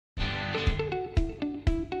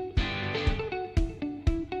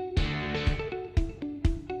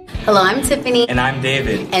Hello, I'm Tiffany. And I'm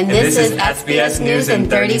David. And this is SBS News in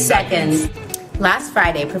 30 seconds. Last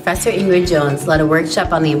Friday, Professor Ingrid Jones led a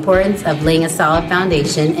workshop on the importance of laying a solid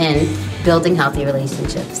foundation in building healthy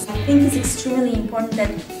relationships. I think it's extremely important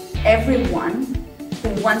that everyone who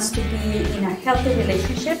wants to be in a healthy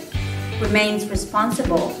relationship remains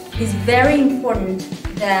responsible. It's very important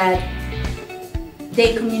that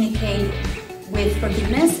they communicate with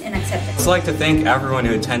forgiveness and acceptance. I'd like to thank everyone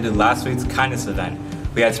who attended last week's kindness event.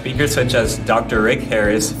 We had speakers such as Dr. Rick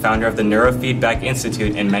Harris, founder of the Neurofeedback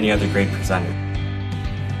Institute, and many other great presenters.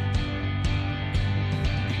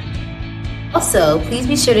 Also, please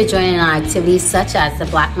be sure to join in on activities such as the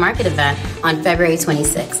Black Market event on February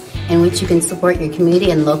 26th, in which you can support your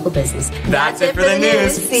community and local business. That's it for the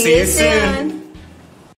news. See you soon.